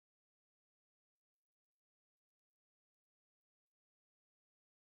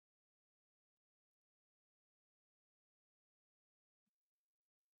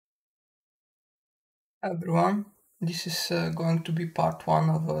Everyone, this is going to be part one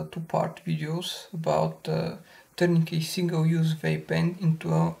of two-part videos about turning a single-use vape pen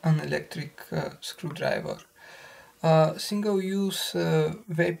into an electric screwdriver. Single-use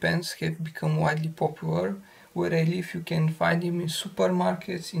vape pens have become widely popular. Where I live, you can find them in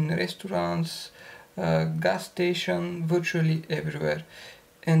supermarkets, in restaurants, gas stations, virtually everywhere.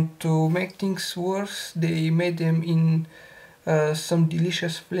 And to make things worse, they made them in some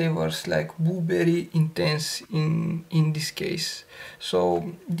delicious flavors like blueberry intense in this case.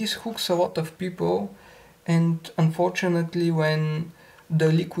 So this hooks a lot of people, and unfortunately when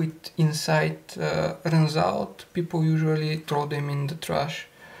the liquid inside runs out, people usually throw them in the trash.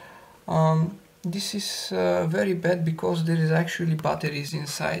 This is very bad because there is actually batteries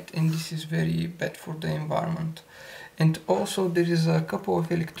inside, and this is very bad for the environment. And also there is a couple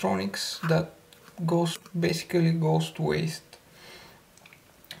of electronics that basically goes to waste.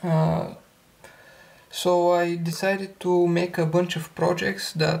 So I decided to make a bunch of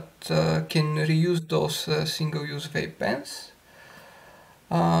projects that can reuse those single-use vape pens.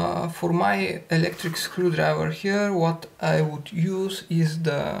 For my electric screwdriver here, what I would use is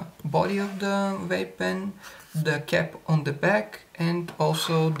the body of the vape pen, the cap on the back, and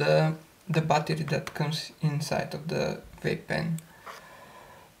also the battery that comes inside of the vape pen.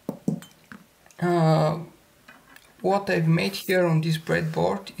 What I've made here on this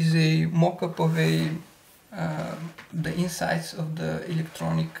breadboard is a mock-up of the insides of the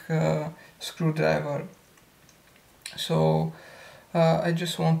electronic screwdriver. So I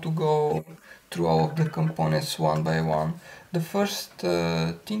just want to go through all of the components one by one. The first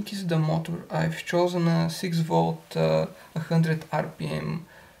thing is the motor. I've chosen a 6 volt 100 RPM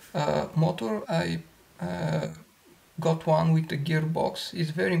motor. I got one with a gearbox. It's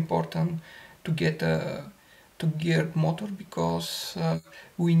very important to get a geared motor because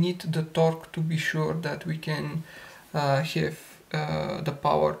we need the torque to be sure that we can have the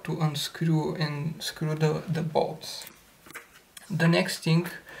power to unscrew and screw the bolts. The next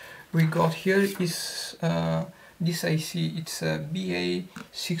thing we got here is this IC. It's a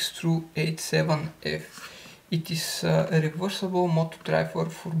BA6287F. It is a reversible motor driver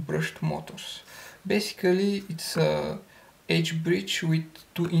for brushed motors. Basically it's a H-bridge with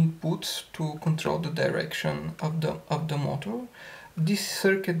two inputs to control the direction of the motor. This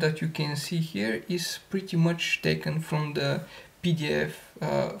circuit that you can see here is pretty much taken from the PDF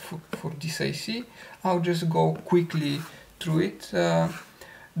for this IC. I'll just go quickly through it.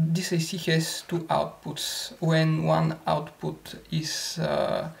 This IC has two outputs. When one output is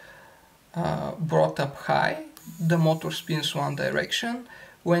brought up high, the motor spins one direction.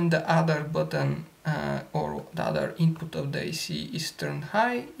 When the other button or the other input of the IC is turned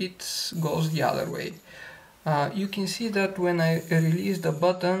high, it goes the other way. You can see that when I release the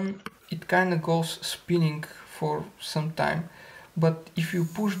button, it kind of goes spinning for some time. But if you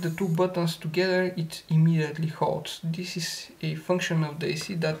push the two buttons together, it immediately halts. This is a function of the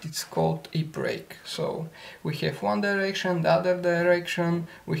IC that it's called a brake. So we have one direction, the other direction,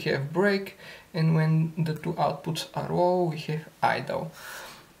 we have brake, and when the two outputs are low, we have idle.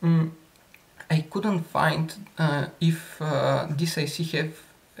 I couldn't find if this IC have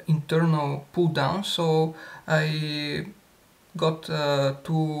internal pull down, so I got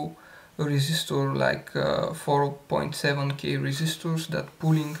two resistor like 4.7K resistors that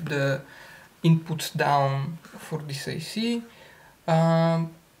pulling the inputs down for this IC.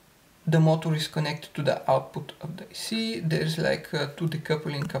 The motor is connected to the output of the IC. There's like two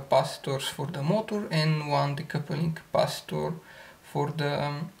decoupling capacitors for the motor and one decoupling capacitor for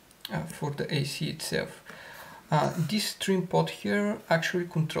the AC itself. This trim pot here actually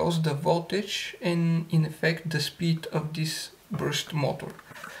controls the voltage and in effect the speed of this brushed motor.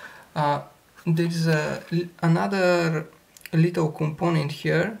 There is another little component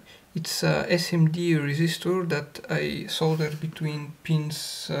here. It's a SMD resistor that I soldered between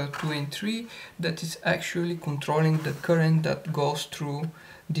pins 2 and 3 that is actually controlling the current that goes through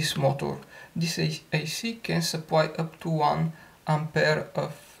this motor. This AC can supply up to 1 ampere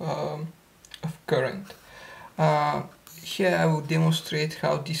of current. Here I will demonstrate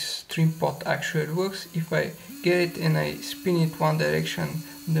how this trim pot actually works. If I get it and I spin it one direction,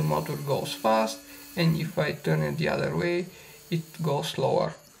 the motor goes fast, and if I turn it the other way, it goes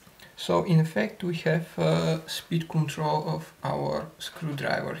slower. So in effect we have speed control of our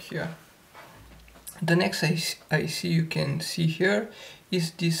screwdriver here. The next IC you can see here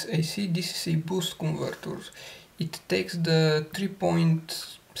is this IC. This is a boost converter. It takes the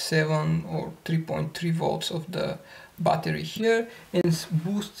 3.7 or 3.3 volts of the battery here and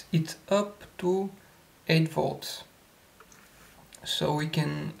boosts it up to 8 volts. so we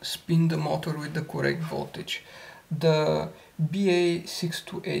can spin the motor with the correct voltage. The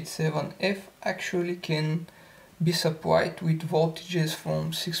BA6287F actually can be supplied with voltages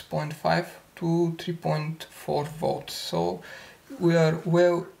from 6.5 to 3.4 volts, so we are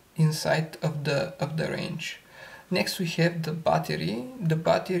well inside of the range. Next we have the battery. The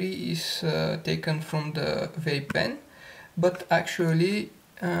battery is taken from the vape pen, but actually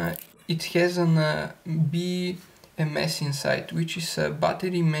it has an BMS inside, which is a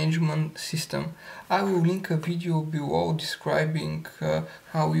battery management system. I will link a video below describing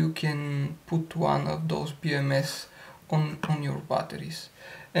how you can put one of those BMS on your batteries.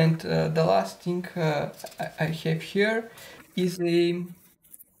 And the last thing I have here is a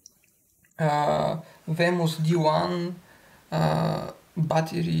Vemos D1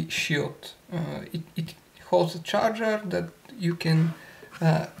 battery shield. It holds a charger that you can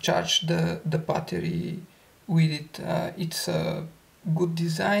charge the battery with it. It's a good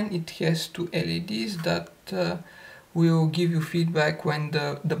design. It has two LEDs that will give you feedback when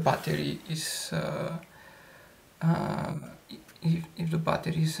the battery is if the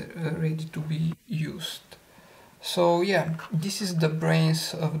battery is ready to be used. So yeah, this is the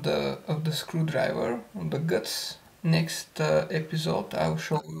brains of the screwdriver, the guts. Next episode I'll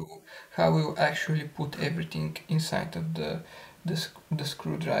show you how we'll actually put everything inside of the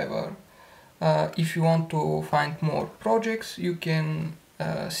screwdriver. If you want to find more projects, you can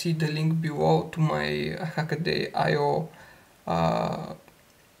see the link below to my Hackaday.io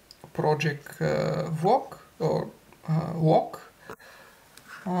project vlog or walk.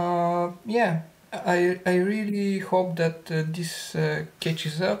 Yeah, I really hope that this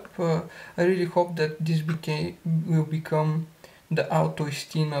catches up. I really hope that this will become the auto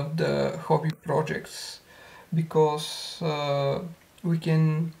steam of the hobby projects, because we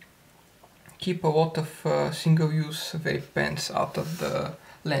can keep a lot of single-use vape pens out of the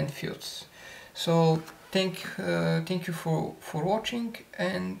landfills. So thank you for watching,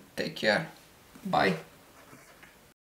 and take care. Bye.